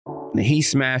he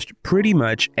smashed pretty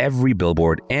much every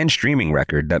Billboard and streaming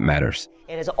record that matters.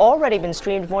 It has already been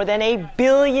streamed more than 1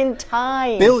 billion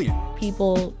times. Billion.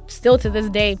 People still to this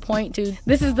day point to,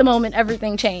 this is the moment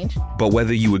everything changed. But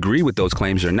whether you agree with those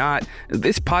claims or not,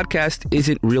 this podcast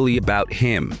isn't really about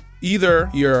him. Either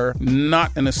you're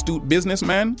not an astute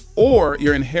businessman or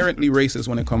you're inherently racist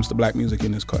when it comes to black music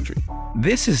in this country.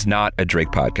 This is not a Drake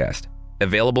podcast.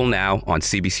 Available now on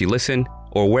CBC Listen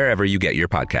or wherever you get your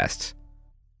podcasts.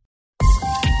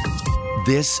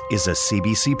 This is a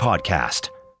CBC podcast.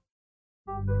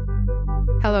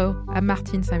 Hello, I'm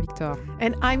Martine Saint-Victor.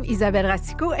 And I'm Isabelle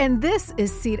Racicot, and this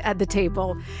is Seat at the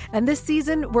Table. And this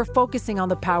season, we're focusing on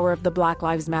the power of the Black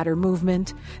Lives Matter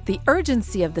movement, the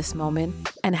urgency of this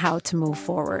moment, and how to move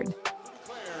forward.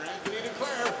 Anthony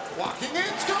Duclair, walking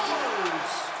in, scores!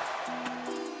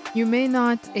 You may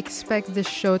not expect this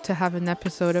show to have an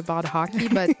episode about hockey,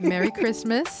 but Merry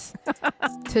Christmas.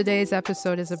 Today's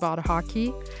episode is about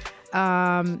hockey.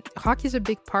 Hockey is a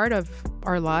big part of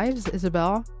our lives,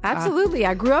 Isabelle. Absolutely.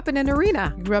 I grew up in an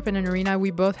arena.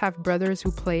 We both have brothers who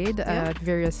played at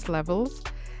various levels.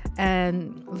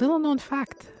 And little known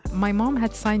fact, my mom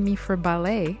had signed me for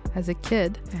ballet as a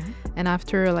kid. Mm-hmm. And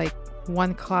after like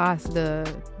one class, the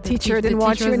teacher didn't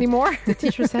want you anymore. The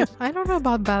teacher said, I don't know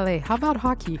about ballet. How about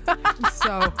hockey?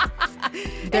 So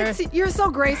you're so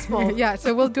graceful. Yeah,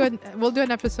 so we'll do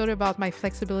an episode about my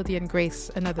flexibility and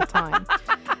grace another time.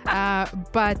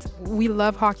 But we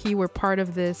love hockey. We're part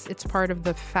of this. It's part of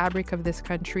the fabric of this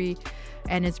country.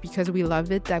 And it's because we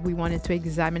love it that we wanted to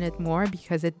examine it more,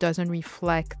 because it doesn't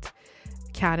reflect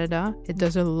Canada. It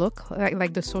doesn't look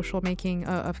like the social making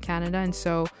of Canada. And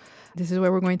so this is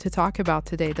what we're going to talk about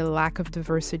today, the lack of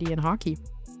diversity in hockey.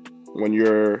 When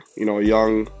you're, a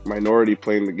young minority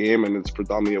playing the game and it's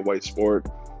predominantly a white sport,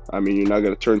 I mean, you're not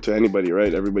going to turn to anybody,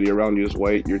 right? Everybody around you is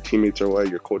white. Your teammates are white.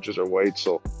 Your coaches are white.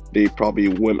 So they probably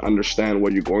wouldn't understand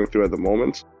what you're going through at the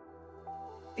moment.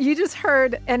 You just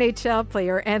heard NHL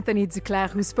player Anthony Duclair,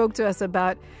 who spoke to us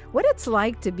about what it's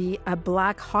like to be a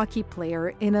black hockey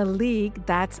player in a league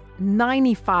that's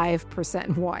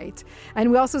 95% white.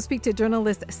 And we also speak to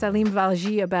journalist Salim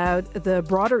Valji about the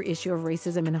broader issue of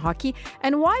racism in hockey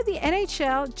and why the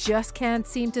NHL just can't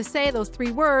seem to say those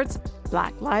three words,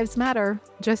 Black Lives Matter.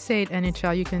 Just say it,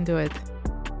 NHL, you can do it.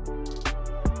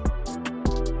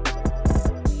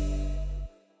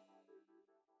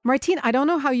 Martine, I don't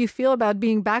know how you feel about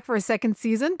being back for a second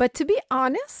season, but to be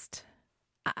honest,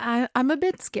 I'm a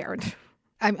bit scared.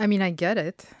 I mean, I get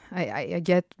it. I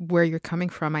get where you're coming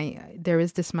from. There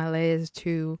is this malaise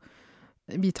to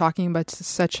be talking about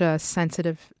such a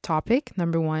sensitive topic,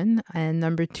 number one. And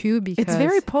number two, because it's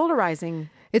very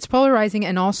polarizing. It's polarizing.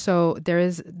 And also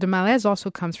the malaise also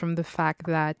comes from the fact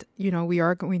that, we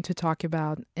are going to talk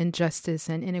about injustice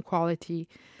and inequality.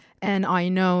 And I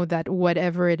know that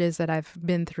whatever it is that I've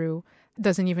been through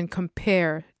doesn't even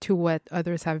compare to what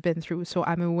others have been through. So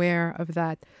I'm aware of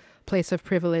that place of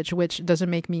privilege, which doesn't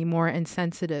make me more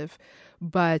insensitive.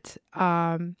 But,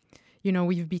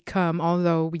 we've become,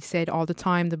 although we say it all the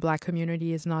time, the Black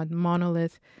community is not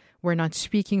monolith. We're not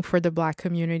speaking for the Black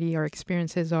community. Our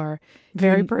experiences are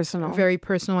very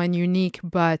personal and unique,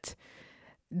 but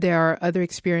there are other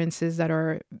experiences that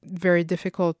are very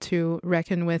difficult to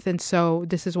reckon with. And so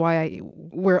this is why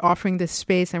we're offering this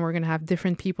space, and we're going to have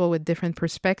different people with different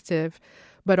perspective.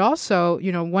 But also,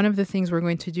 one of the things we're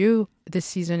going to do this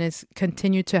season is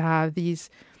continue to have these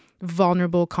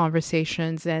vulnerable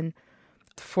conversations. And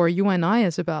for you and I,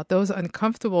 Isabelle, those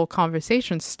uncomfortable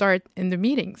conversations start in the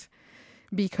meetings,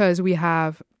 because we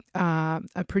have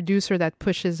a producer that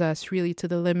pushes us really to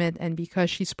the limit. And because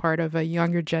she's part of a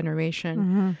younger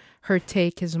generation, her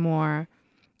take is more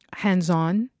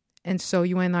hands-on. And so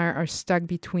you and I are stuck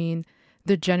between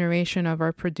the generation of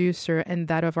our producer and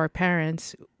that of our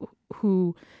parents,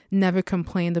 who never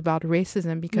complained about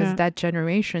racism, because that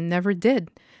generation never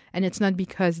did. And it's not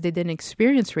because they didn't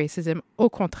experience racism. Au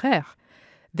contraire,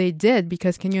 they did.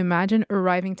 Because can you imagine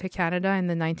arriving to Canada in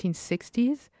the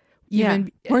 1960s?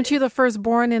 Weren't you the first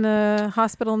born in a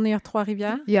hospital near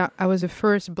Trois-Rivières? Yeah, I was the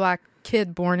first Black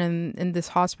kid born in this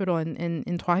hospital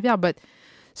in Trois-Rivières. But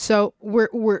so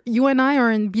we're you and I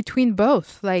are in between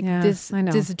both.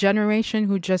 This generation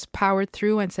who just powered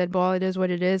through and said, well, it is what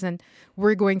it is, and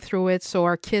we're going through it, so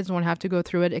our kids won't have to go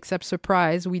through it. Except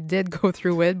surprise, we did go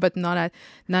through it, but not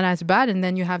as bad. And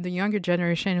then you have the younger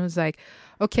generation who's like,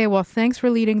 okay, well, thanks for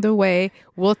leading the way.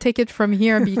 We'll take it from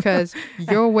here, because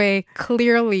your way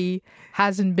clearly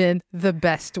hasn't been the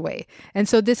best way. And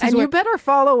so this is you better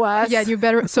follow us. Yeah, you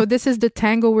better. So this is the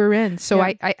tango we're in. So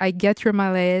I get your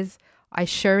malaise. I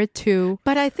share it too.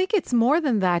 But I think it's more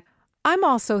than that. I'm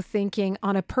also thinking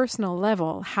on a personal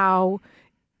level how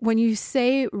when you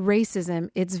say racism,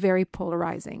 it's very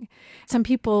polarizing. Some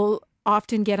people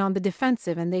often get on the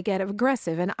defensive and they get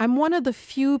aggressive. And I'm one of the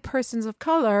few persons of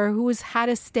color who has had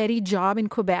a steady job in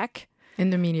Quebec. In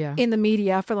the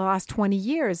media for the last 20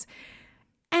 years.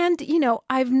 And,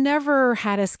 I've never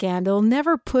had a scandal,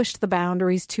 never pushed the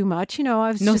boundaries too much.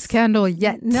 No scandal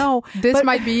yet. No. This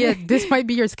might be it. This might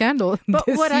be your scandal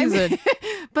this season.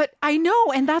 But I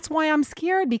know, and that's why I'm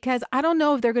scared, because I don't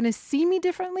know if they're going to see me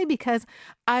differently, because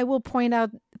I will point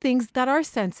out things that are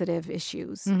sensitive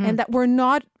issues and that we're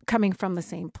not coming from the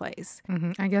same place.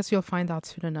 I guess you'll find out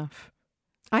soon enough.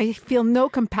 I feel no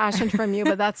compassion from you,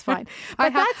 but that's fine.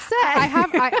 But that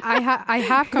said, I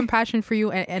have compassion for you,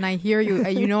 and I hear you.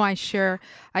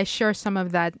 I share some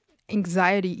of that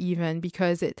anxiety, even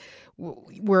because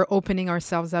we're opening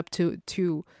ourselves up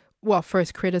to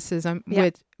first criticism,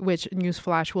 which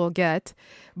newsflash will get,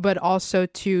 but also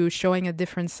to showing a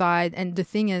different side. And the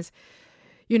thing is,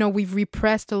 we've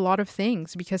repressed a lot of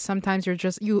things because sometimes you're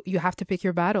just, you have to pick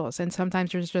your battles. And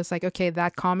sometimes you're just like, okay,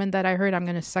 that comment that I heard, I'm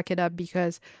going to suck it up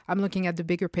because I'm looking at the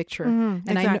bigger picture.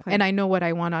 And I know what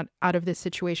I want out of this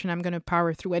situation. I'm going to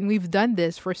power through. And we've done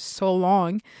this for so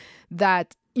long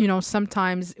that,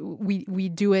 sometimes we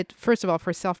do it, first of all,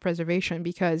 for self-preservation,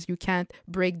 because you can't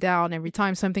break down every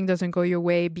time something doesn't go your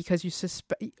way because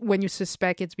when you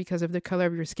suspect it's because of the color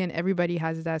of your skin. Everybody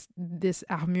has this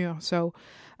armure. So,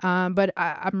 but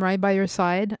I'm right by your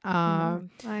side. I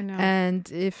know.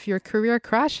 And if your career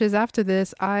crashes after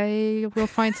this, I will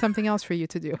find something else for you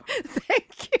to do.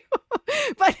 Thank you.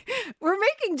 But we're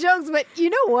making jokes, but you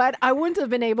know what? I wouldn't have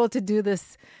been able to do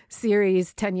this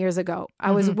series 10 years ago.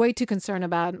 I was way too concerned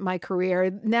about my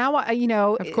career. Now,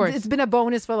 of course, it's been a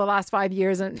bonus for the last 5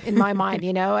 years in my mind,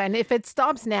 and if it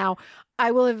stops now,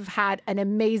 I will have had an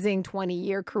amazing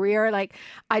 20-year career. Like,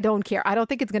 I don't care. I don't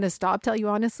think it's going to stop, tell you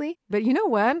honestly. But you know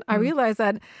what? I realize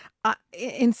that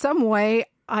in some way,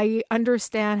 I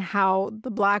understand how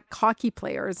the Black hockey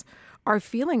players are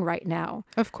feeling right now.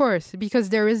 Of course, because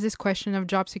there is this question of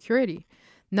job security.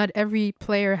 Not every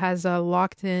player has a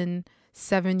locked-in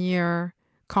 7-year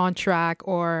contract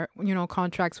or,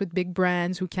 contracts with big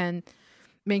brands who can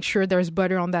make sure there's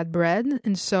butter on that bread.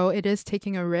 And so it is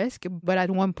taking a risk. But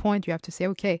at one point, you have to say,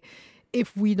 okay,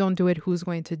 if we don't do it, who's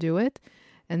going to do it?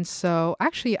 And so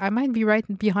actually, I might be right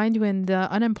behind you in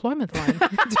the unemployment line,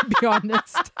 to be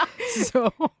honest.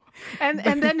 So... And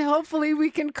then hopefully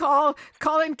we can call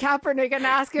Colin Kaepernick and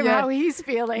ask him how he's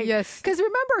feeling. Yes. Because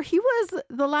remember, he was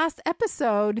the last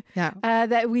episode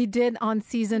that we did on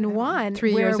season 1.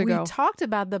 3 years ago. Where we talked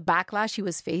about the backlash he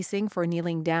was facing for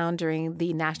kneeling down during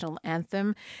the national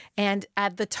anthem. And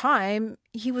at the time,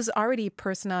 he was already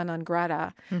persona non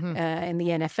grata in the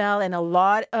NFL. And a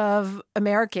lot of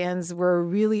Americans were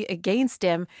really against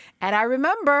him. And I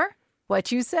remember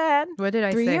what you said. What did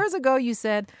I say? 3 years ago, you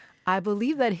said, I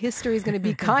believe that history is going to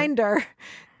be kinder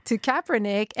to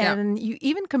Kaepernick. And you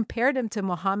even compared him to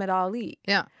Muhammad Ali.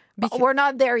 Yeah. But we're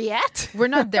not there yet. We're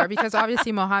not there because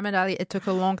obviously Muhammad Ali, it took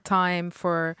a long time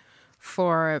for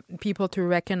people to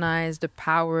recognize the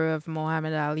power of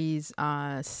Muhammad Ali's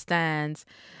stance.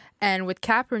 And with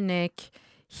Kaepernick,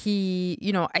 he,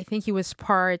 I think he was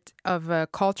part of a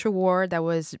culture war that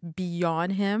was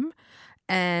beyond him.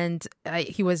 And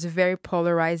he was very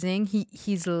polarizing.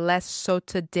 He's less so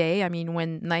today. I mean,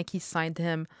 when Nike signed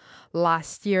him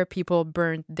last year, people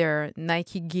burned their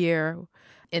Nike gear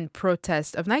in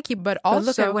protest of Nike. But also,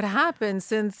 look at what happened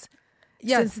since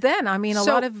then. I mean, a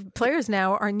lot of players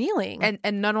now are kneeling.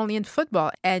 And not only in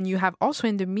football. And you have also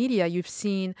in the media, you've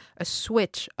seen a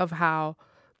switch of how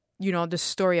the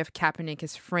story of Kaepernick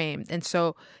is framed. And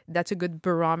so that's a good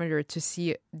barometer to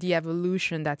see the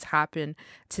evolution that's happened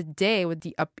today with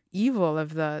the upheaval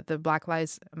of the Black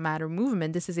Lives Matter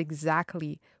movement. This is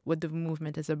exactly what the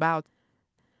movement is about.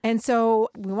 And so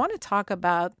we want to talk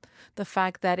about the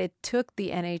fact that it took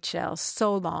the NHL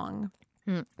so long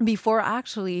before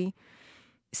actually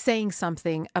saying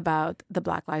something about the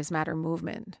Black Lives Matter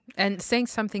movement. And saying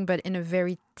something, but in a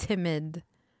very timid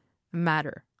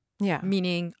manner. Yeah.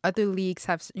 Meaning other leagues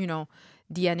have, the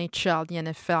NHL, the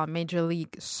NFL, Major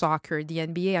League Soccer, the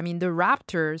NBA. I mean, the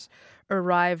Raptors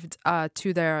arrived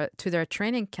to their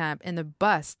training camp in a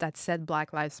bus that said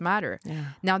Black Lives Matter. Yeah.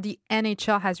 Now, the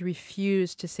NHL has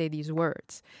refused to say these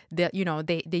words. They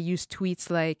use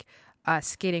tweets like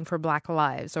skating for Black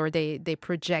lives, or they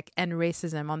project end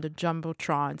racism on the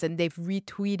jumbotrons, and they've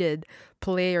retweeted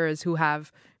players who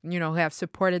have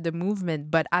supported the movement,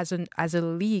 but as a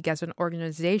league, as an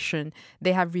organization,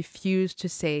 they have refused to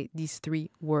say these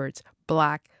 3 words: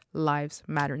 Black Lives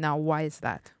Matter. Now, why is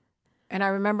that? And I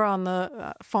remember on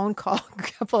the phone call a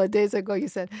couple of days ago, you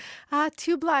said,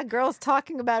 2 Black girls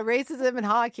talking about racism in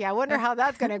hockey. I wonder how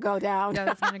that's going to go down. Yeah,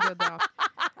 that's going to go down.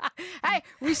 Hey,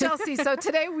 we shall see. So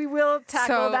today we will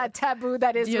tackle that taboo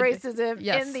that is racism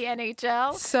in the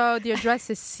NHL. So the address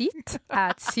is seat@cbc.ca.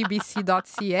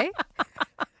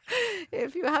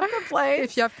 If you have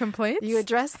complaints, you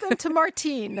address them to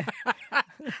Martine.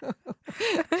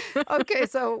 Okay,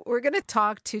 so we're going to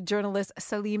talk to journalist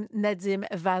Salim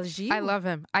Valji. I love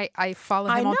him. I follow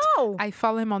him. I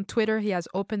follow him on Twitter. He has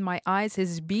opened my eyes.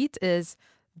 His beat is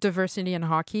diversity in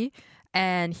hockey,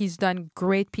 and he's done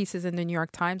great pieces in the New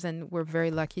York Times, and we're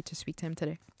very lucky to speak to him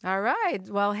today. All right.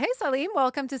 Well, hey, Salim,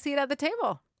 welcome to Seat at the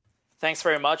Table. Thanks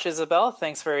very much, Isabelle.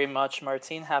 Thanks very much,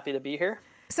 Martine. Happy to be here.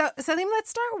 So, Salim, let's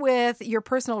start with your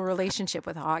personal relationship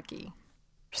with hockey.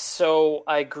 So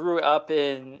I grew up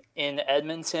in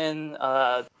Edmonton.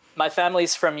 My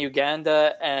family's from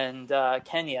Uganda and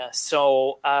Kenya.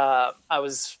 So I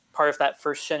was part of that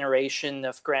first generation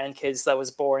of grandkids that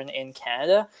was born in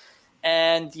Canada.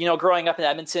 And, growing up in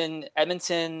Edmonton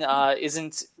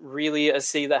isn't really a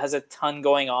city that has a ton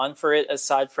going on for it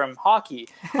aside from hockey.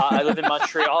 I live in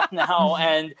Montreal now,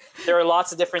 and there are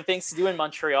lots of different things to do in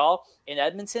Montreal. In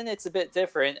Edmonton, it's a bit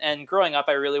different. And growing up,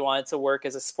 I really wanted to work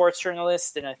as a sports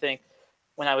journalist. And I think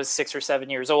when I was 6 or 7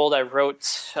 years old, I wrote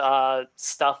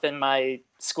stuff in my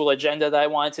school agenda that I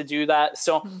wanted to do that.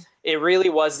 So it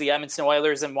really was the Edmonton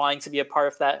Oilers and wanting to be a part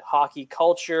of that hockey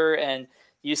culture. And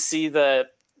you see the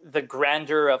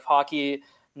grandeur of hockey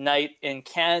night in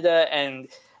Canada. And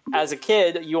as a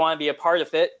kid, you want to be a part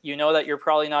of it. You know that you're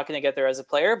probably not going to get there as a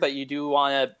player, but you do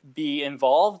want to be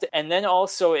involved. And then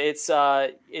also it's a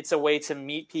way to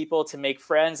meet people, to make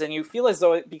friends. And you feel as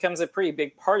though it becomes a pretty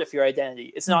big part of your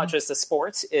identity. It's not just a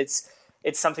sport. It's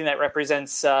something that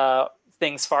represents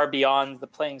things far beyond the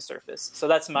playing surface. So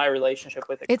that's my relationship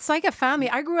with it. It's like a family.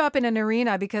 I grew up in an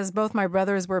arena because both my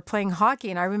brothers were playing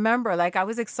hockey. And I remember I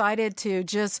was excited to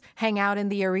just hang out in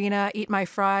the arena, eat my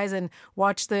fries and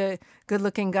watch the good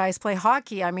looking guys play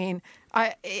hockey. I mean,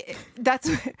 that's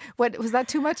what was that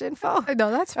too much info? No,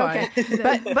 that's fine.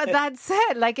 Okay. But that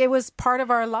said, it was part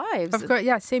of our lives. Of course,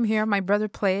 yeah, same here. My brother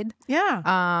played.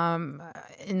 Yeah.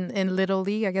 In Little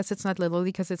League. I guess it's not Little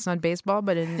League because it's not baseball,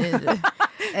 but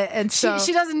and so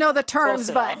she doesn't know the terms,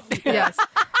 but yes.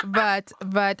 But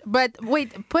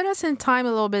wait, put us in time a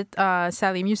little bit,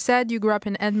 Salim. You said you grew up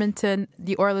in Edmonton.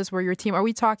 The Oilers were your team. Are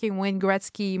we talking Wayne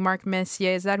Gretzky, Mark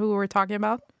Messier? Is that who we're talking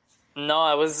about? No,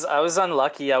 I was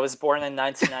unlucky. I was born in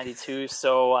 1992,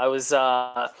 so I was,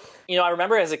 I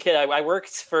remember as a kid, I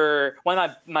worked for, one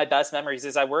of my best memories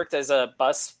is I worked as a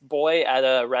bus boy at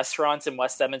a restaurant in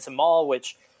West Edmonton Mall,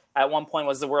 which at one point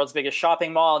was the world's biggest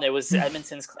shopping mall, and it was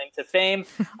Edmonton's claim to fame.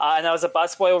 And I was a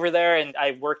busboy over there, and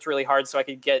I worked really hard so I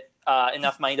could get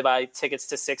enough money to buy tickets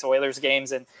to 6 Oilers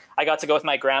games. And I got to go with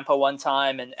my grandpa one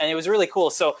time, and it was really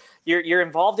cool. So you're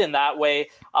involved in that way.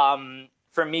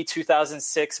 For me,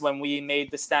 2006, when we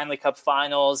made the Stanley Cup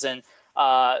Finals, and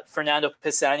Fernando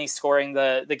Pisani scoring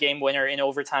the game winner in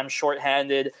overtime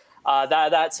shorthanded,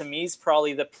 that to me is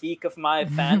probably the peak of my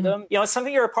fandom. It's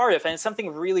something you're a part of, and it's something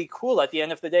really cool at the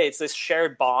end of the day. It's this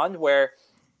shared bond where,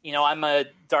 I'm a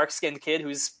dark-skinned kid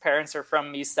whose parents are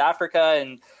from East Africa,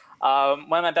 and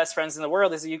one of my best friends in the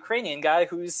world is a Ukrainian guy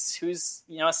who's a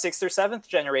 6th or 7th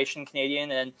generation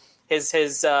Canadian, and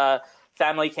his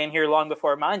family came here long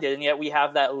before mine did, and yet we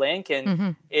have that link,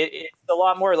 and it's a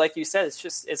lot more, like you said,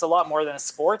 it's a lot more than a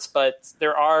sport, but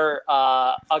there are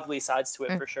ugly sides to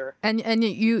it for sure. And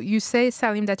you say,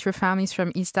 Salim, that your family's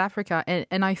from East Africa,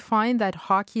 and I find that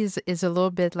hockey is a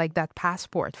little bit like that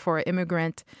passport for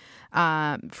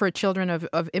for children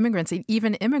of immigrants.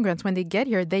 Even immigrants, when they get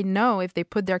here, they know if they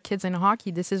put their kids in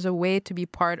hockey, this is a way to be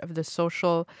part of the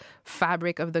social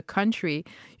fabric of the country.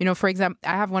 For example,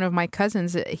 I have one of my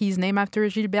cousins, he's named after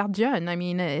Gilbert Dion. I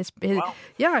mean,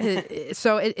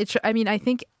 so I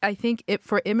think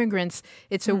for immigrants,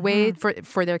 it's a way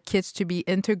for their kids to be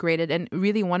integrated. And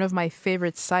really one of my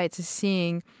favorite sights is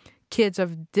seeing kids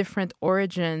of different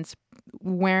origins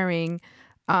wearing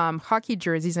hockey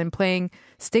jerseys and playing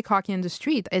stick hockey in the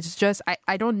street. It's just,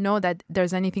 I don't know that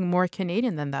there's anything more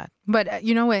Canadian than that. But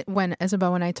when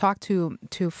Isabelle, when I talk to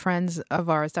friends of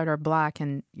ours that are Black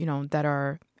and, that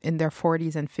are in their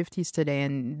 40s and 50s today,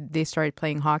 and they started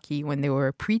playing hockey when they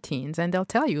were preteens, and they'll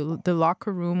tell you the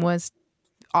locker room was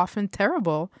often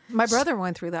terrible. My brother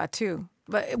went through that too.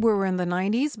 But we were in the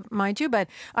 90s, mind you. But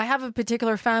I have a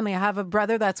particular family. I have a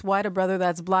brother that's white, a brother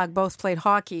that's Black. Both played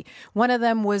hockey. One of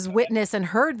them was witness and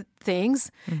heard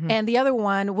things, and the other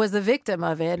one was the victim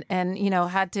of it, and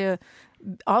had to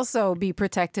also be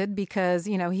protected because,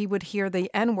 he would hear the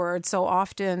N-word so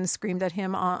often screamed at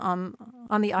him on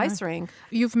the ice rink.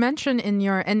 You've mentioned in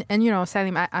your, and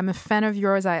Salim, I'm a fan of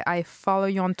yours. I follow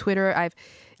you on Twitter.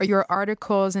 Your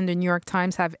articles in the New York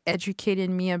Times have educated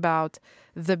me about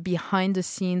the behind the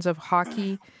scenes of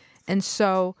hockey. And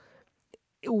so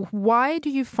why do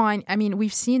you find,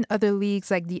 we've seen other leagues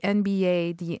like the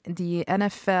NBA, the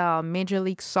NFL, Major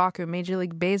League Soccer, Major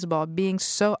League Baseball being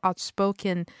so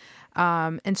outspoken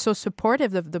and so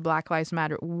supportive of the Black Lives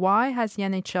Matter. Why has the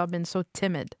NHL been so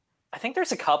timid? I think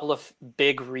there's a couple of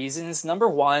big reasons. Number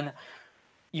one,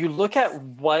 you look at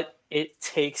what it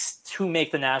takes to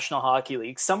make the National Hockey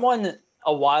League. Someone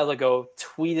a while ago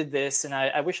tweeted this, and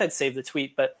I wish I'd saved the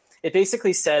tweet, but it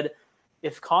basically said,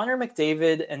 if Connor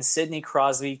McDavid and Sidney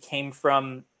Crosby came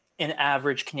from an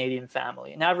average Canadian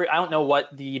family, I don't know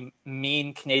what the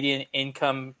mean Canadian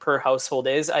income per household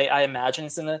is. I imagine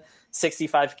it's in the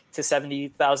 $65,000 to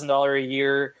 $70,000 a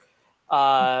year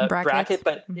bracket.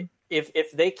 But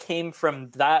if they came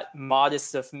from that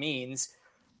modest of means,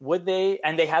 would they,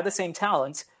 and they had the same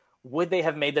talent, would they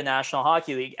have made the National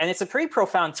Hockey League? And it's a pretty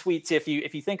profound tweet if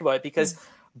you think about it, because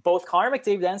both Connor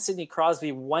McDavid and Sidney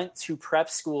Crosby went to prep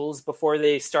schools before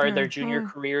they started their junior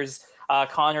careers.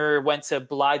 Connor went to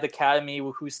Blythe Academy,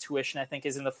 whose tuition I think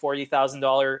is in the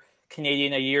 $40,000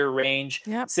 Canadian a year range.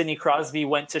 Yep. Sidney Crosby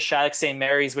went to Shattuck St.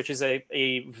 Mary's, which is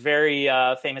a very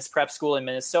famous prep school in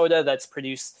Minnesota that's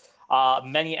produced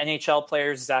many NHL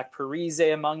players, Zach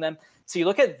Parise among them. So you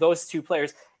look at those two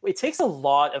players, it takes a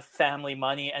lot of family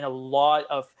money and a lot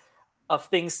of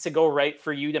things to go right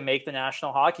for you to make the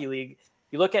National Hockey League.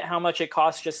 You look at how much it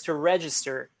costs just to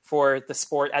register for the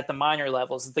sport at the minor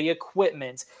levels, the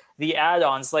equipment, the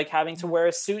add-ons, like having to wear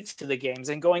a suit to the games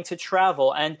and going to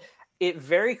travel. And it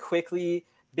very quickly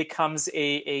becomes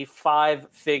a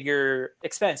five-figure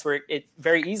expense where it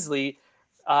very easily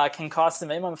can cost a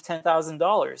minimum of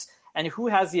 $10,000. And who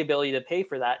has the ability to pay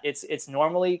for that? It's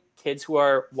normally kids who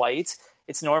are white.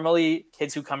 It's normally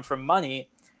kids who come from money.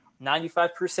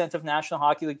 95% of National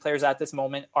Hockey League players at this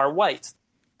moment are white.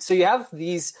 So you have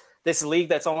this league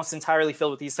that's almost entirely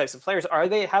filled with these types of players. Have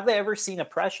they ever seen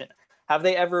oppression? Have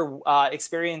they ever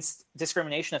experienced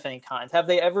discrimination of any kind? Have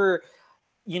they ever,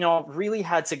 really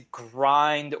had to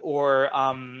grind or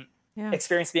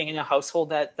experience being in a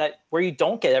household that where you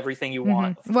don't get everything you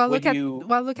want? Well,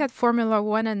 look at Formula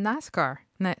One and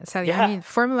NASCAR.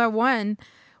 Formula One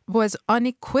was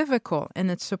unequivocal in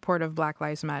its support of Black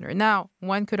Lives Matter. Now,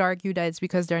 one could argue that it's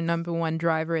because their number one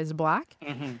driver is black,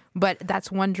 but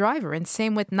that's one driver. And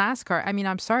same with NASCAR.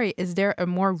 I'm sorry, is there a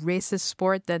more racist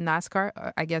sport than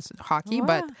NASCAR? I guess hockey,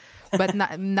 but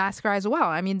NASCAR as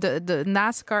well. The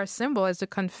NASCAR symbol is the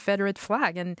Confederate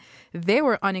flag, and they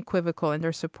were unequivocal in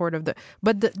their support of the.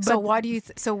 So why do you?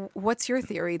 So what's your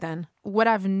theory then? What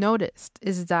I've noticed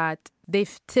is that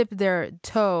they've tipped their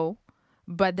toe,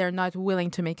 but they're not willing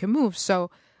to make a move.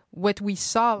 So what we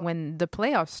saw when the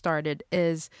playoffs started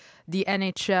is the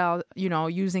NHL,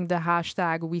 using the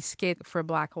hashtag "We Skate for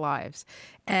Black Lives."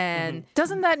 And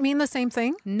doesn't that mean the same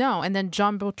thing? No. And then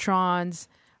Jumbotrons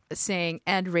saying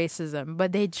 "end racism,"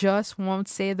 but they just won't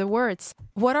say the words.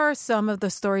 What are some of the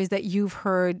stories that you've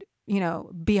heard,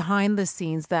 behind the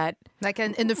scenes that, like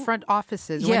in the front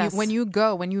offices? Yes. When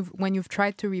you've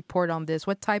tried to report on this,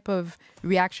 what type of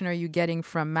reaction are you getting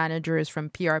from managers, from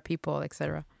PR people,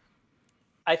 etc.?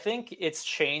 I think it's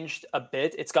changed a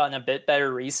bit. It's gotten a bit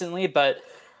better recently, but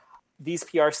these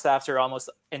PR staffs are almost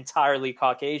entirely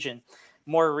Caucasian.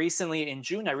 More recently in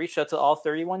June, I reached out to all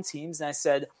 31 teams and I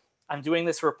said, I'm doing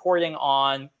this reporting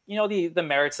on, the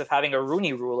merits of having a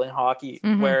Rooney Rule in hockey,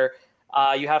 where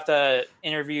you have to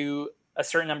interview a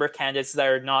certain number of candidates that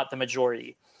are not the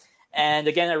majority. And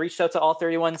again, I reached out to all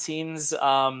 31 teams.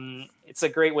 It's a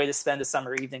great way to spend a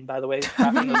summer evening, by the way,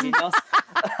 drafting those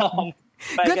emails.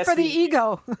 Good for the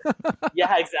ego.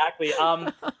 Yeah, exactly.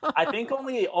 I think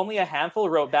only a handful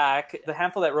wrote back. The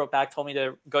handful that wrote back told me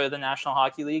to go to the National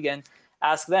Hockey League and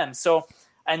ask them. So,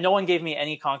 and no one gave me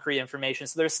any concrete information.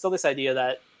 So there's still this idea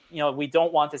that, we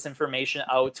don't want this information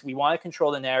out. We want to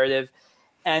control the narrative.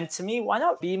 And to me, why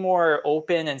not be more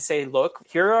open and say, look,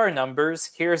 here are our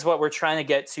numbers. Here's what we're trying to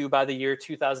get to by the year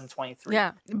 2023.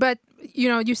 Yeah. But,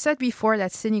 you said before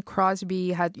that Sidney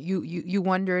Crosby had, you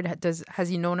wondered, has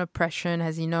he known oppression?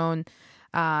 Has he known,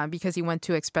 because he went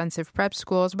to expensive prep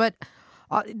schools? But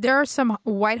there are some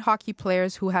white hockey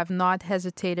players who have not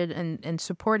hesitated in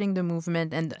supporting the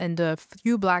movement. And the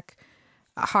few black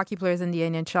hockey players in the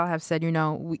NHL have said,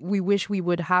 we wish we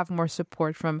would have more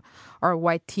support from our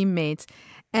white teammates.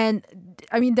 And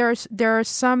there are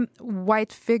some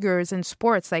white figures in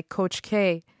sports like Coach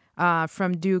K,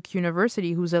 from Duke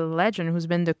University, who's a legend, who's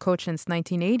been the coach since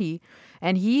 1980.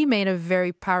 And he made a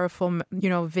very powerful,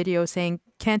 video saying,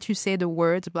 can't you say the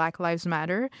words Black Lives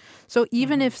Matter? So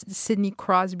even if Sidney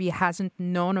Crosby hasn't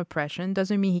known oppression,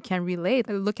 doesn't mean he can relate.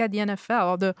 Look at the NFL,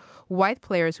 all the white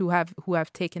players who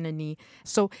have taken a knee.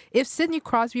 So if Sidney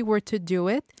Crosby were to do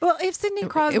it... Well, if Sidney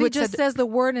Crosby just says the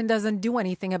word and doesn't do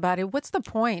anything about it, what's the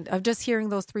point of just hearing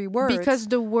those three words? Because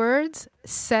the words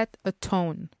set a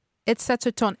tone. It sets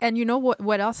a tone. And you know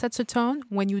what else sets a tone?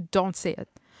 When you don't say it.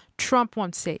 Trump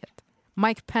won't say it.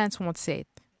 Mike Pence won't say it.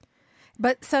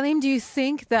 But Salim, do you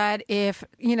think that if,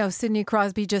 Sidney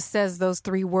Crosby just says those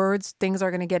three words, things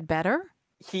are going to get better?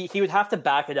 He would have to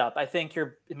back it up. I think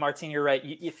Martine, you're right.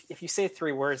 If you say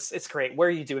three words, it's great. What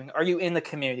are you doing? Are you in the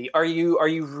community? Are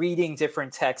you reading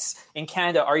different texts? In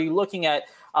Canada, are you looking at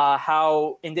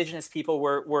how Indigenous people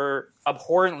were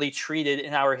abhorrently treated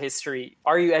in our history?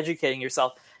 Are you educating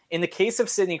yourself? In the case of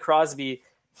Sidney Crosby,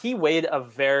 he waited a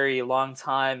very long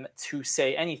time to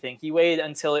say anything. He waited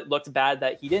until it looked bad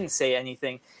that he didn't say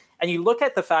anything. And you look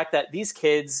at the fact that these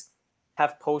kids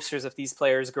have posters of these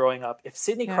players growing up. If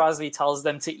Sidney Crosby tells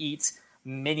them to eat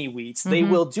mini wheats, they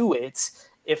will do it.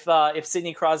 If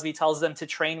Sidney Crosby tells them to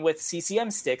train with CCM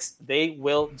sticks, they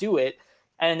will do it.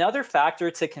 And another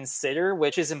factor to consider,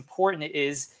 which is important,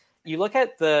 is you look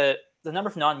at the number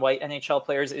of non-white NHL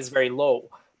players is very low.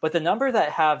 But the number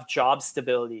that have job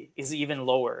stability is even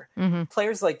lower.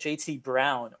 Players like JT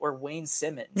Brown or Wayne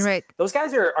Simmons, right? Those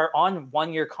guys are on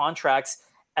 1-year contracts,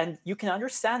 and you can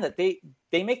understand that they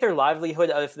make their livelihood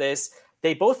out of this.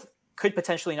 They both could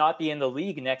potentially not be in the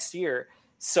league next year.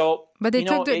 So, but they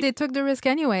took the risk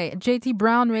anyway. JT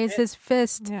Brown raised his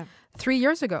fist 3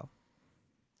 years ago.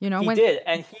 He did,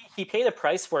 and he paid a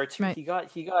price for it too. Right.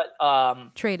 He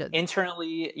got traded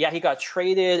internally. Yeah, he got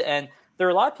traded, and there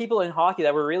are a lot of people in hockey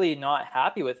that were really not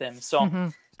happy with him.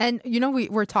 So, and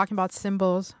we're talking about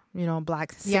symbols.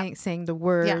 Black saying the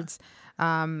words.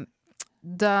 Yeah.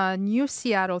 The new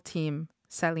Seattle team,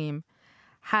 Salim,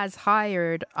 has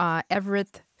hired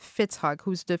Everett Fitzhugh,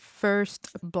 who's the first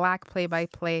Black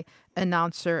play-by-play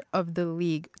announcer of the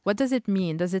league. What does it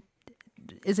mean? Is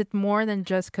it more than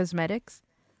just cosmetics?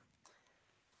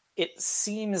 It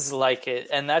seems like it,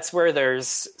 and that's where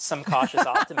there's some cautious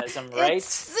optimism, right? It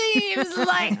seems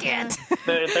like it.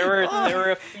 There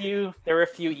were a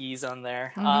few E's on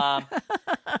there.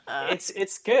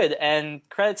 It's good, and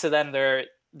credit to them.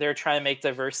 They're trying to make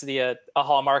diversity a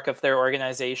hallmark of their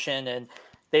organization, and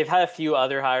they've had a few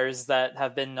other hires that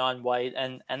have been non-white,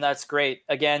 and that's great.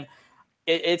 Again,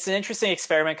 it's an interesting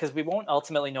experiment because we won't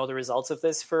ultimately know the results of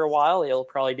this for a while. It'll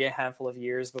probably be a handful of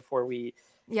years before we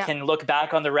can look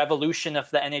back on the revolution of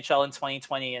the NHL in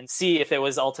 2020 and see if it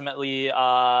was ultimately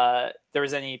there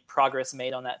was any progress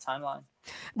made on that timeline.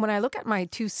 When I look at my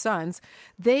two sons,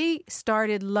 they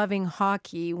started loving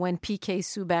hockey when PK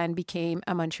Subban became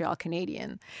a Montreal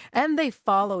Canadian. And they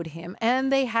followed him,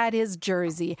 and they had his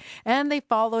jersey, and they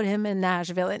followed him in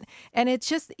Nashville. And it's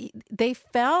just, they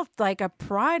felt like a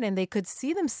pride, and they could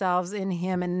see themselves in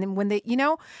him. And when they,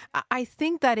 I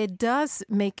think that it does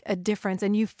make a difference,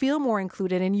 and you feel more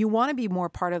included, and you want to be more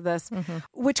part of this,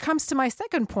 which comes to my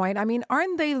second point. I mean,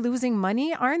 aren't they losing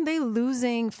money? Aren't they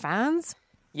losing fans?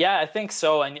 Yeah, I think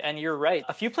so, and you're right.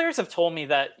 A few players have told me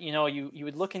that you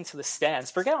would look into the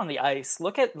stands. Forget on the ice.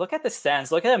 Look at the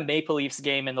stands. Look at a Maple Leafs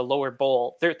game in the lower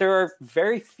bowl. There are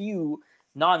very few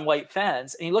non-white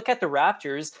fans, and you look at the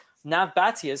Raptors. Nav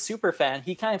Bhatia is super fan.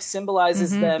 He kind of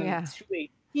symbolizes them to a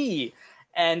T.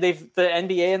 And the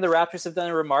NBA and the Raptors have done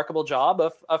a remarkable job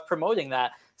of promoting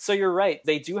that. So you're right.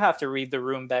 They do have to read the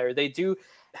room better. They do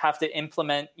have to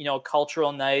implement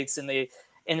cultural nights, and they.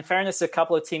 In fairness, a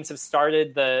couple of teams have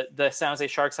started. The San Jose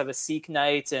Sharks have a Sikh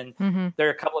night, and there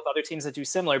are a couple of other teams that do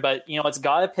similar. But it's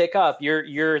got to pick up.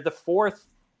 You're the fourth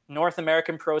North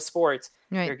American pro sport.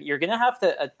 Right. You're going to have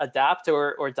to adapt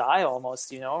or die almost.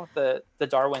 The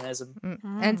Darwinism.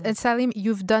 And Salim,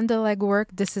 you've done the legwork.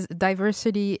 This is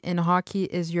diversity in hockey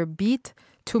is your beat.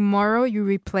 Tomorrow you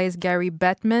replace Gary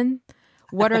Bettman.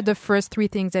 What are the first three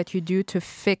things that you do to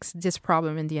fix this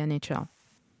problem in the NHL?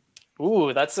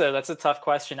 Ooh, that's a tough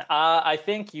question. I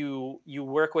think you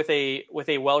work with a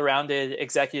well-rounded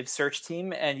executive search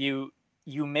team, and you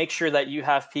make sure that you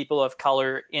have people of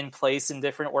color in place in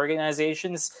different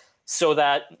organizations, so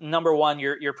that number one,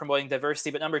 you're promoting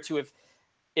diversity, but number two,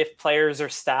 if players or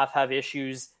staff have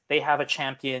issues, they have a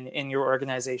champion in your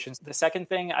organizations. The second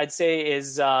thing I'd say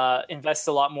is invest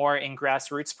a lot more in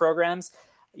grassroots programs.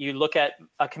 You look at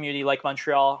a community like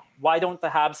Montreal. Why don't the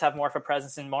Habs have more of a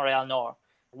presence in Montreal Nord?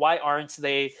 Why aren't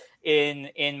they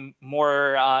in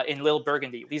more in Little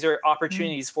Burgundy? These are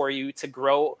opportunities for you to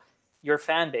grow your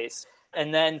fan base.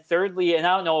 And then thirdly, and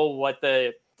I don't know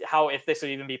if this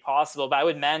would even be possible, but I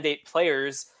would mandate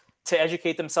players to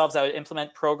educate themselves. I would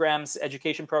implement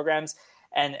education programs,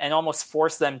 and almost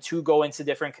force them to go into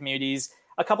different communities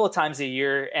a couple of times a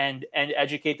year and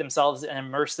educate themselves and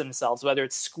immerse themselves, whether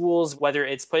it's schools, whether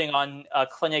it's putting on a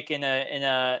clinic in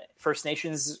a First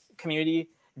Nations community.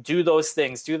 Do those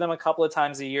things, do them a couple of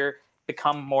times a year,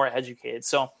 become more educated.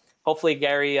 So hopefully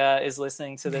Gary is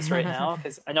listening to this right now,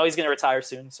 because I know he's going to retire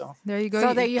soon. So there you go.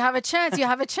 So there you have a chance. You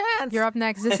have a chance. You're up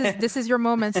next. This is your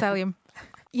moment, Salim.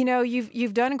 You know,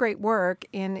 you've done great work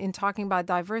in talking about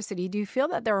diversity. Do you feel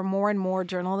that there are more and more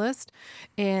journalists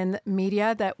in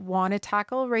media that want to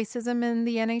tackle racism in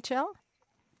the NHL?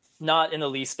 Not in the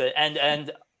least bit.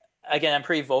 And again, I'm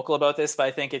pretty vocal about this, but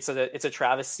I think it's a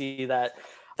travesty that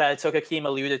it took Akeem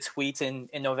Aliu to tweet in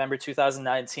November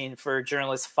 2019 for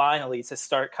journalists finally to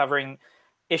start covering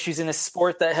issues in a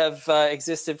sport that have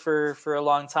existed for a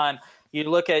long time. You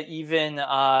look at even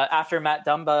after Matt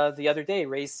Dumba the other day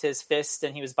raised his fist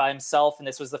and he was by himself, and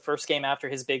this was the first game after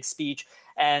his big speech,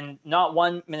 and not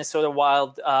one Minnesota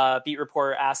Wild beat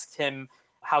reporter asked him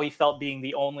how he felt being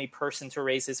the only person to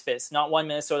raise his fist. Not one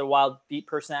Minnesota Wild beat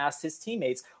person asked his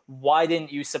teammates, why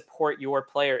didn't you support your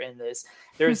player in this?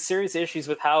 There's serious issues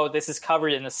with how this is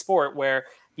covered in the sport, where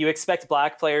you expect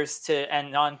black players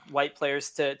and non-white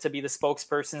players to be the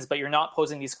spokespersons, but you're not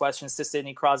posing these questions to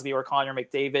Sidney Crosby or Connor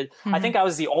McDavid. Mm-hmm. I think I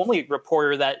was the only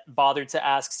reporter that bothered to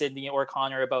ask Sidney or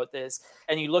Connor about this.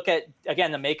 And you look at,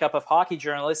 again, the makeup of hockey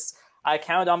journalists. I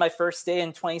counted on my first day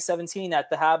in 2017 at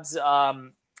the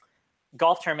Habs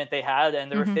golf tournament they had,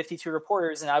 and there were 52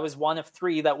 reporters, and I was one of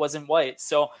 3 that wasn't white.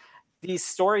 So these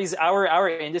stories, our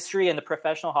industry and the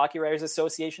Professional Hockey Writers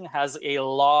Association has a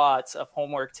lot of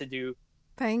homework to do.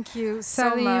 Thank you so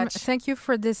Salim, much. thank you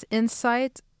for this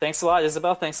insight. Thanks a lot,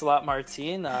 Isabelle. Thanks a lot,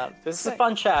 Martine. This is a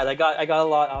fun chat. I got a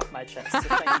lot off my chest. So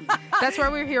thank you. That's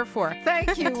what we're here for.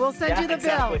 Thank you. We'll send you the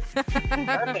bill.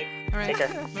 Perfect. All right. Take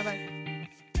care. Bye-bye.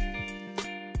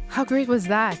 How great was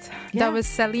that? Yeah. That was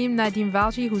Salim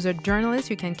Valji, who's a journalist.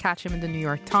 You can catch him in the New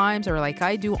York Times, or like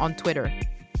I do, on Twitter.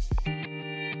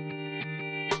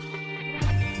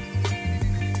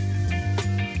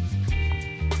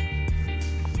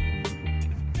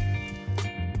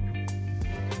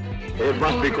 It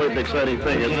must be quite an exciting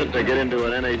thing, isn't it, to get into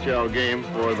an NHL game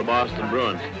for the Boston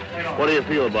Bruins? What do you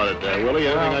feel about it, Willie?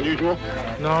 Anything unusual?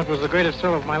 No, it was the greatest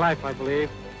thrill of my life, I believe.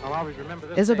 I'll always remember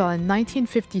this. Isabelle, in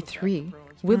 1953,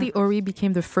 Willie O'Ree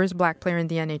became the first black player in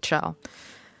the NHL.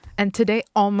 And today,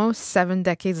 almost 7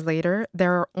 decades later,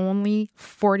 there are only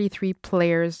 43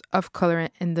 players of color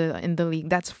in the league.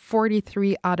 That's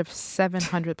 43 out of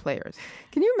 700 players.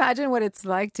 Can you imagine what it's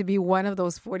like to be one of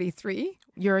those 43?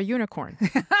 You're a unicorn.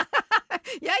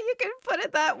 Yeah, you can put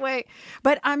it that way.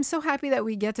 But I'm so happy that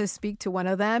we get to speak to one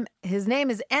of them. His name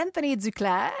is Anthony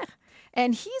Duclair,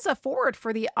 and he's a forward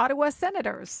for the Ottawa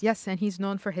Senators. Yes, and he's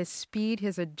known for his speed,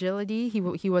 his agility.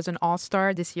 He was an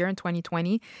all-star this year in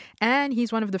 2020, and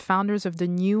he's one of the founders of the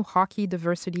new Hockey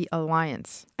Diversity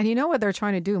Alliance. And you know what they're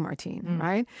trying to do, Martine,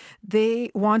 right?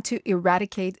 They want to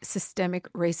eradicate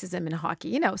systemic racism in hockey.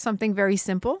 You know, something very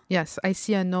simple. Yes, I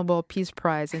see a Nobel Peace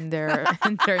Prize in their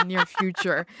near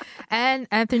future. And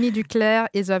Anthony Duclair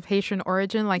is of Haitian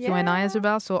origin, like you and I,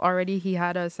 Isabelle. So already he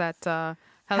had us at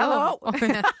hello.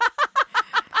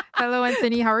 Hello,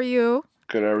 Anthony. How are you?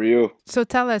 Good. How are you? So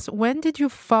tell us, when did you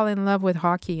fall in love with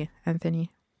hockey,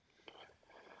 Anthony?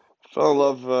 Fell in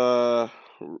love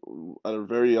at a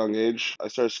very young age. I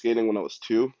started skating when I was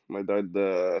 2. My dad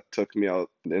took me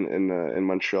out in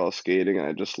Montreal skating, and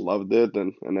I just loved it.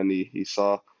 And then he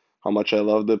saw how much I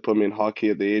loved it, put me in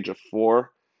hockey at the age of 4.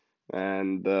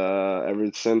 And ever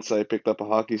since I picked up a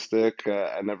hockey stick,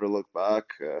 I never looked back.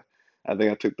 I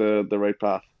think I took the right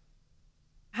path.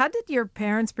 How did your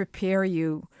parents prepare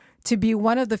you to be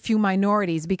one of the few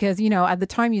minorities? Because, you know, at the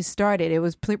time you started, it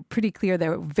was pretty clear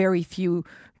there were very few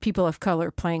people of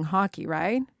color playing hockey,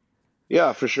 right?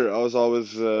 Yeah, for sure. I was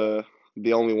always the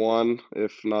only one.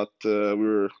 If not, we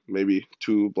were maybe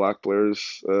 2 black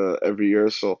players every year.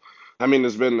 So, I mean,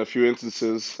 there's been a few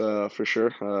instances for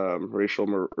sure. Racial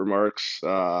remarks.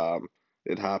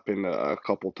 It happened a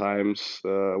couple times,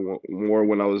 more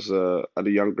when I was at a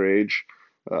younger age.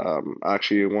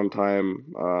 Actually, one time,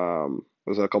 there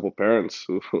was a couple parents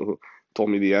who told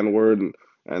me the N-word,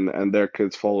 and their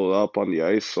kids followed up on the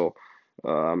ice. So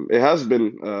it has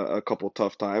been a couple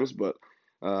tough times, but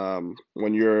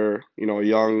when you're, a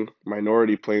young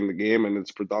minority playing the game and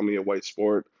it's predominantly a white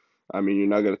sport, I mean, you're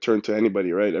not going to turn to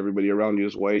anybody, right? Everybody around you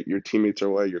is white. Your teammates are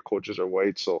white. Your coaches are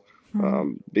white. So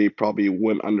they probably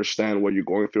wouldn't understand what you're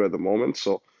going through at the moment.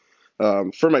 So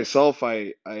For myself,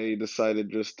 I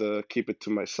decided just to keep it to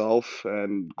myself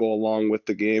and go along with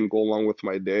the game, go along with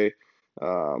my day.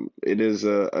 It is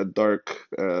a dark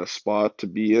spot to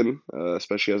be in,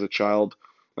 especially as a child.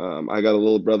 I got a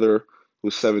little brother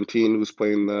who's 17, who's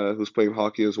playing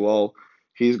hockey as well.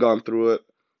 He's gone through it.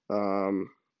 Um,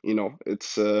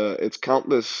 it's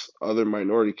countless other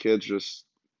minority kids just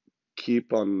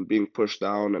keep on being pushed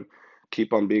down and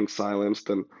keep on being silenced.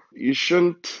 And you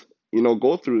shouldn't,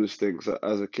 go through these things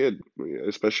as a kid,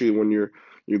 especially when you're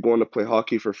going to play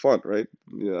hockey for fun, right?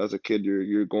 As a kid,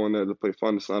 you're going there to play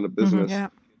fun. It's not a business. Yeah.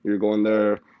 You're going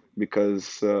there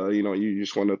because you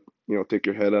just want to take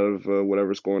your head out of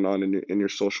whatever's going on in your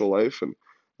social life and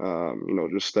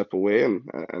just step away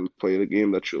and play the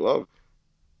game that you love.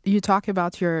 You talk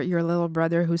about your little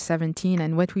brother who's 17,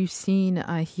 and what we've seen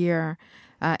here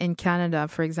in Canada,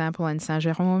 for example, in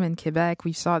Saint-Jérôme in Quebec,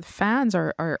 we saw fans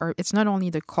are it's not only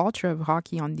the culture of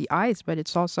hockey on the ice, but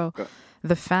it's also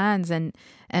the fans.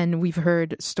 And we've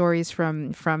heard stories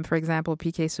from for example,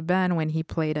 P.K. Subban when he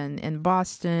played in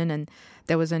Boston, and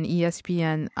there was an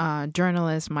ESPN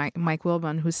journalist, Mike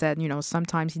Wilbon, who said,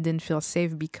 sometimes he didn't feel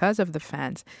safe because of the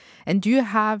fans. And do you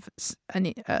have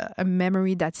a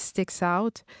memory that sticks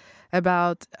out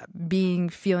about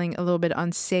feeling a little bit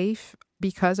unsafe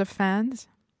because of fans?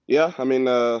 Yeah, I mean,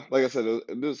 like I said,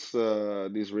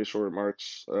 these racial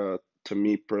remarks, to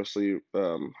me personally,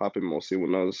 happened mostly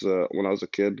when I was a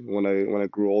kid. When I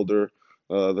grew older,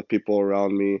 the people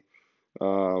around me,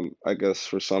 I guess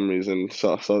for some reason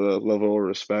saw the level of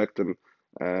respect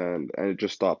and it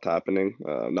just stopped happening.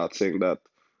 Not saying that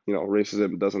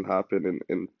racism doesn't happen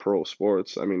in pro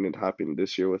sports. I mean, it happened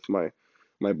this year with my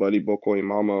buddy Boko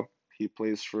Imama. He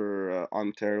plays for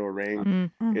Ontario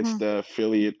Reign. It's the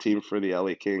affiliate team for the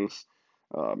LA Kings.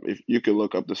 If you could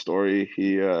look up the story,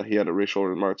 he had a racial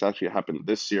remarks. Actually, it happened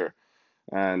this year,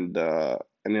 and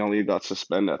he only got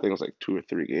suspended. I think it was like 2 or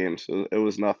 3 games. So it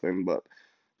was nothing, but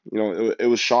it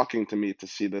was shocking to me to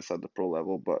see this at the pro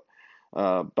level. But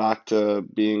back to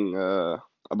being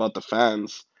about the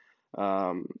fans,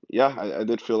 yeah, I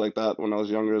did feel like that when I was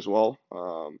younger as well.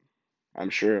 I'm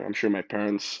sure my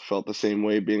parents felt the same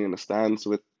way being in the stands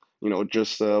with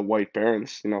just white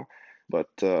parents, but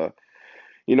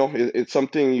it's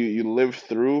something you live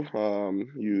through.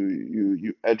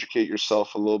 You educate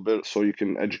yourself a little bit so you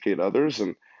can educate others,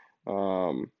 and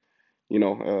um,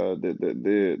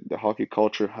 the hockey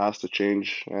culture has to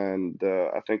change, and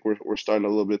I think we're starting a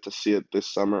little bit to see it this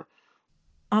summer.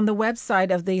 On the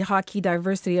website of the Hockey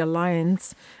Diversity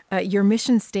Alliance, your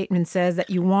mission statement says that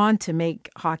you want to make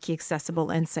hockey accessible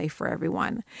and safe for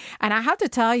everyone. And I have to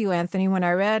tell you, Anthony, when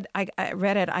I read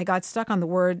it, I got stuck on the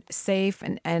word safe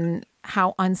and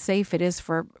how unsafe it is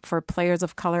for players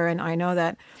of color. And I know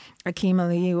that Akeem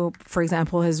Aliyu, for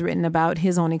example, has written about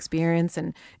his own experience,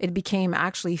 and it became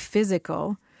actually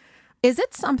physical. Is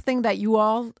it something that you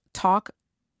all talk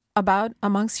about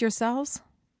amongst yourselves?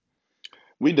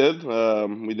 We did.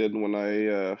 We did when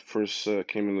I first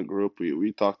came in the group.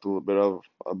 We talked a little bit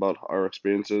about our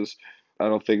experiences. I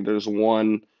don't think there's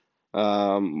one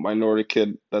minority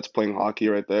kid that's playing hockey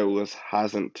right there who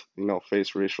hasn't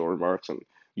faced racial remarks. And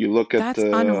you look at That's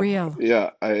unreal.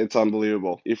 Yeah, it's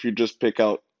unbelievable. If you just pick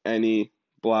out any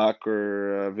black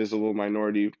or visible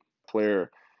minority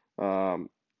player,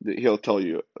 he'll tell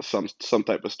you some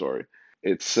type of story.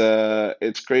 It's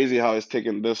crazy how it's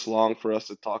taken this long for us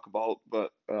to talk about, but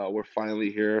we're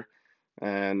finally here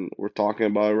and we're talking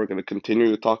about it. We're going to continue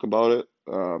to talk about it,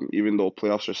 even though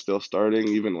playoffs are still starting,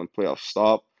 even when playoffs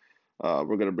stop.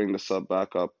 We're going to bring this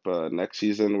back up next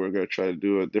season. We're going to try to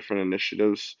do different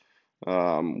initiatives.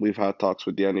 We've had talks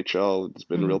with the NHL. It's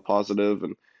been real positive,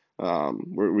 and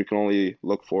we can only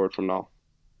look forward from now.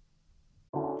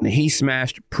 He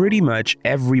smashed pretty much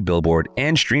every billboard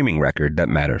and streaming record that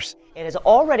matters. It has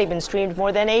already been streamed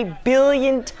more than 1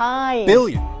 billion times.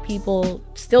 Billion. People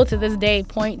still to this day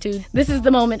point to, this is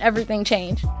the moment everything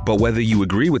changed. But whether you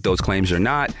agree with those claims or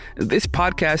not, this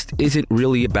podcast isn't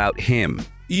really about him.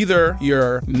 Either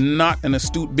you're not an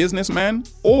astute businessman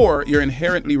or you're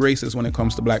inherently racist when it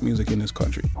comes to black music in this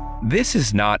country. This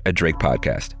is not a Drake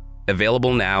podcast.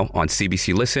 Available now on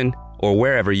CBC Listen or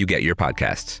wherever you get your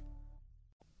podcasts.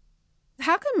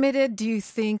 How committed do you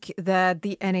think that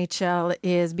the NHL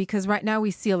is? Because right now we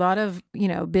see a lot of,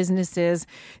 businesses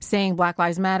saying Black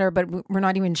Lives Matter, but we're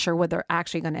not even sure what they're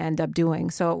actually going to end up doing.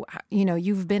 So,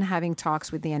 you've been having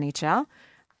talks with the NHL.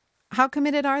 How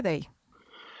committed are they?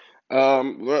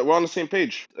 We're on the same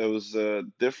page. It was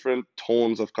different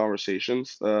tones of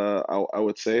conversations, I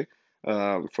would say,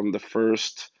 from the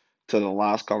first to the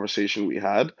last conversation we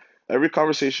had. Every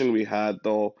conversation we had,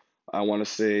 though, I want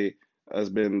to say has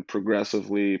been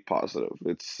progressively positive.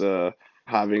 It's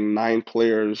having 9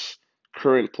 players,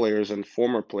 current players and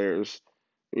former players,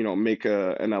 make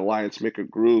an alliance, make a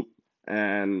group,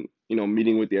 and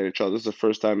meeting with the NHL. This is the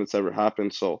first time it's ever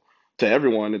happened. So to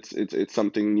everyone, it's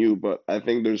something new. But I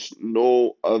think there's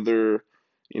no other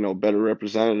better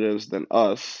representatives than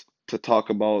us to talk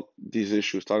about these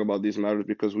issues, talk about these matters,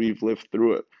 because we've lived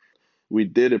through it. We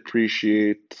did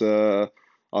appreciate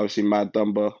obviously Matt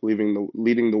Dumba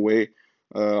leading the way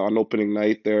on opening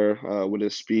night there with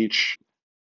his speech.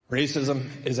 Racism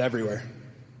is everywhere,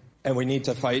 and we need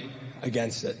to fight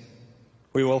against it.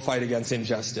 We will fight against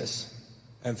injustice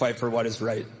and fight for what is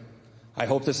right. I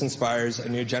hope this inspires a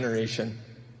new generation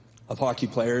of hockey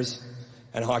players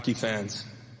and hockey fans,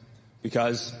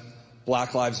 because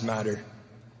Black Lives Matter.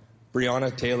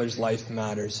 Breonna Taylor's life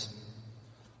matters.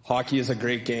 Hockey is a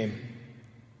great game,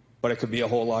 but it could be a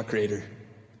whole lot greater,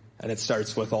 and it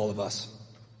starts with all of us.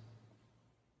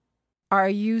 Are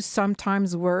you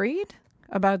sometimes worried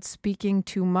about speaking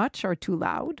too much or too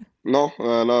loud? No,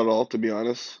 not at all, to be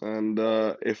honest. And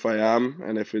if I am,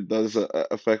 and if it does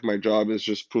affect my job, it's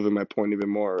just proving my point even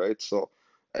more, right? So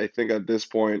I think at this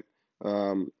point,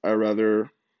 I'd rather,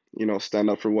 stand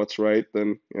up for what's right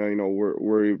than,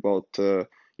 worry about,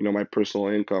 my personal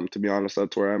income. To be honest,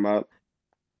 that's where I'm at.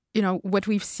 What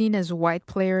we've seen is white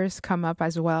players come up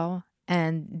as well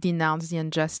and denounce the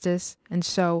injustice. And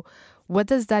so what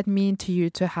does that mean to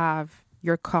you to have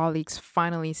your colleagues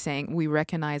finally saying, we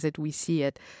recognize it, we see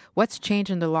it? What's changed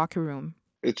in the locker room?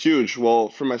 It's huge. Well,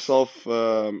 for myself,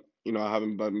 I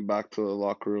haven't been back to the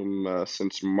locker room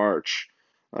since March.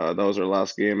 That was our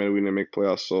last game, and we didn't make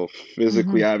playoffs. So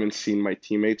physically, I haven't seen my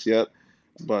teammates yet.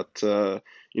 But,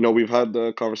 we've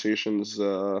had conversations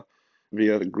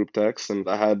via the group text, and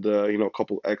I had, a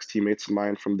couple ex-teammates of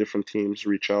mine from different teams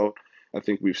reach out. I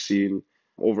think we've seen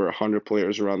over 100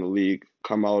 players around the league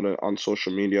come out on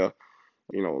social media,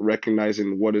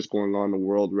 recognizing what is going on in the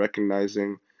world,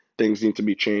 recognizing things need to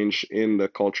be changed in the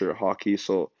culture of hockey.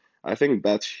 So I think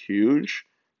that's huge,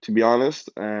 to be honest.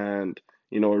 And,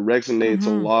 it resonates a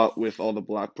lot with all the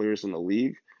Black players in the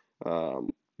league.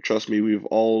 Trust me, we've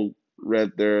all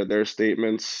read their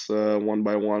statements one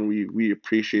by one. We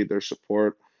appreciate their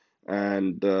support.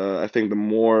 And I think the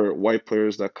more white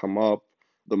players that come up,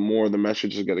 the more the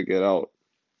message is going to get out.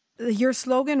 Your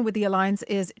slogan with the Alliance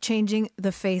is changing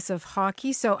the face of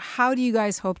hockey. So how do you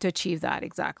guys hope to achieve that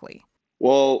exactly?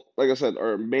 Well, like I said,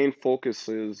 our main focus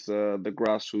is the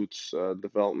grassroots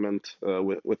development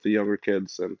with the younger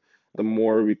kids. And the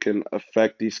more we can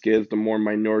affect these kids, the more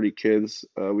minority kids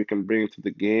we can bring into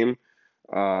the game,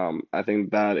 I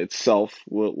think that itself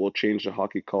will change the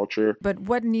hockey culture. But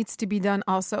what needs to be done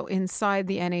also inside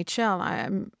the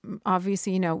NHL?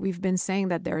 Obviously, we've been saying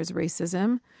that there is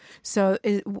racism. So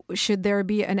should there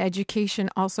be an education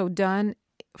also done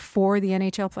for the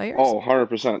NHL players? Oh,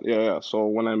 100%. Yeah. So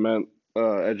when I meant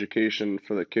education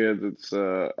for the kids, it's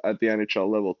at the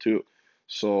NHL level too.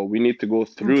 So we need to go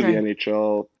through the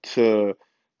NHL to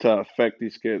affect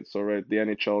these kids. So, right, the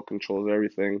NHL controls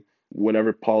everything.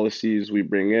 Whatever policies we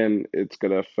bring in, it's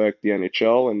going to affect the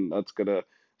NHL, and that's going to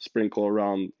sprinkle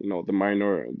around, the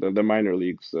minor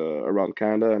leagues around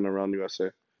Canada and around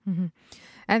USA. Mm-hmm.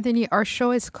 Anthony, our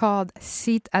show is called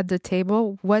Seat at the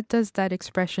Table. What does that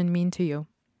expression mean to you?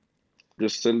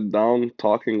 Just sitting down,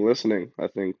 talking, listening. I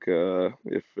think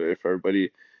if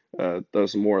everybody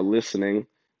does more listening,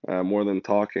 more than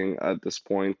talking at this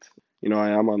point.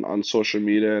 I am on social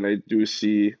media, and I do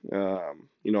see, a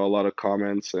lot of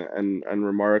comments and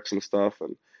remarks and stuff.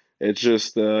 And it's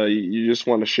just, you just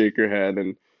want to shake your head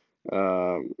and,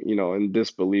 in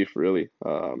disbelief, really.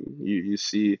 You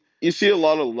see a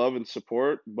lot of love and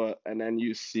support, and then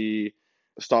you see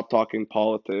stop talking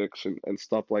politics and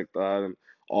stuff like that, and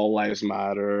all lives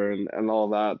matter and all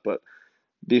that. But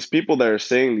these people that are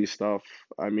saying these stuff,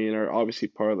 are obviously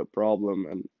part of the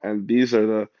problem. And these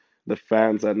are the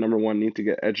fans that, number one, need to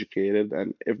get educated.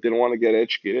 And if they don't want to get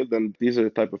educated, then these are the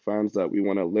type of fans that we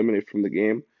want to eliminate from the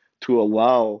game to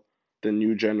allow the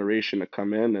new generation to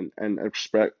come in and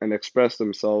express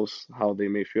themselves how they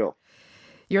may feel.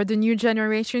 You're the new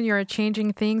generation. You're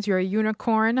changing things. You're a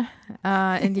unicorn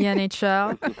in the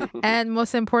NHL. And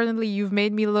most importantly, you've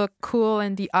made me look cool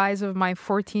in the eyes of my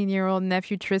 14-year-old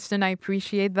nephew, Tristan. I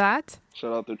appreciate that.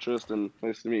 Shout out to Tristan.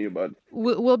 Nice to meet you, bud.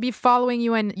 We'll be following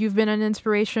you, and you've been an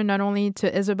inspiration not only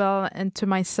to Isabelle and to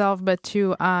myself, but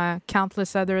to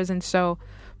countless others. And so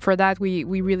for that, we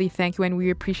really thank you, and we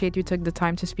appreciate you took the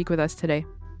time to speak with us today.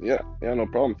 Yeah, no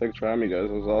problem. Thanks for having me, guys.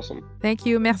 It was awesome. Thank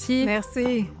you. Merci.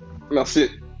 Merci. Merci.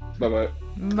 Bye-bye.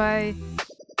 Bye.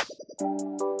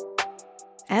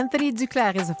 Anthony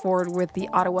Duclair is a forward with the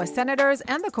Ottawa Senators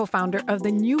and the co-founder of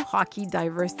the new Hockey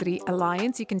Diversity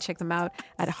Alliance. You can check them out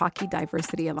at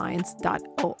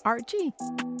hockeydiversityalliance.org.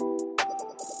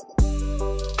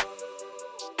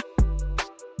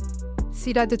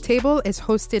 Seat at the Table is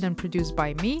hosted and produced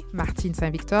by me, Martine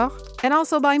Saint-Victor. And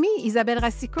also by me, Isabelle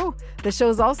Racicot. The show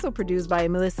is also produced by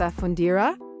Melissa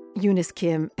Fundira, Eunice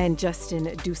Kim, and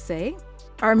Justin Doucet.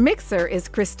 Our mixer is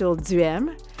Crystal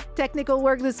Duhem. Technical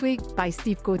work this week by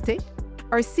Steve Côté.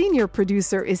 Our senior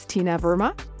producer is Tina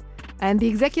Verma. And the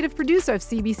executive producer of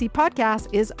CBC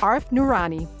Podcast is Arf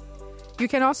Noorani. You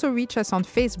can also reach us on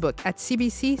Facebook at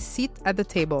CBC Seat at the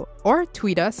Table or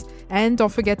tweet us. And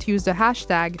don't forget to use the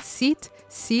hashtag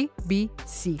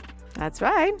SeatCBC. That's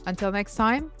right. Until next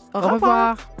time, au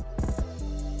revoir.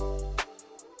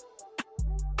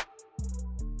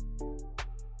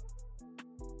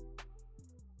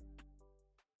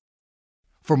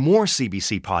 For more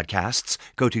CBC podcasts,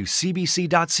 go to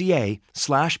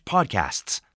cbc.ca/podcasts.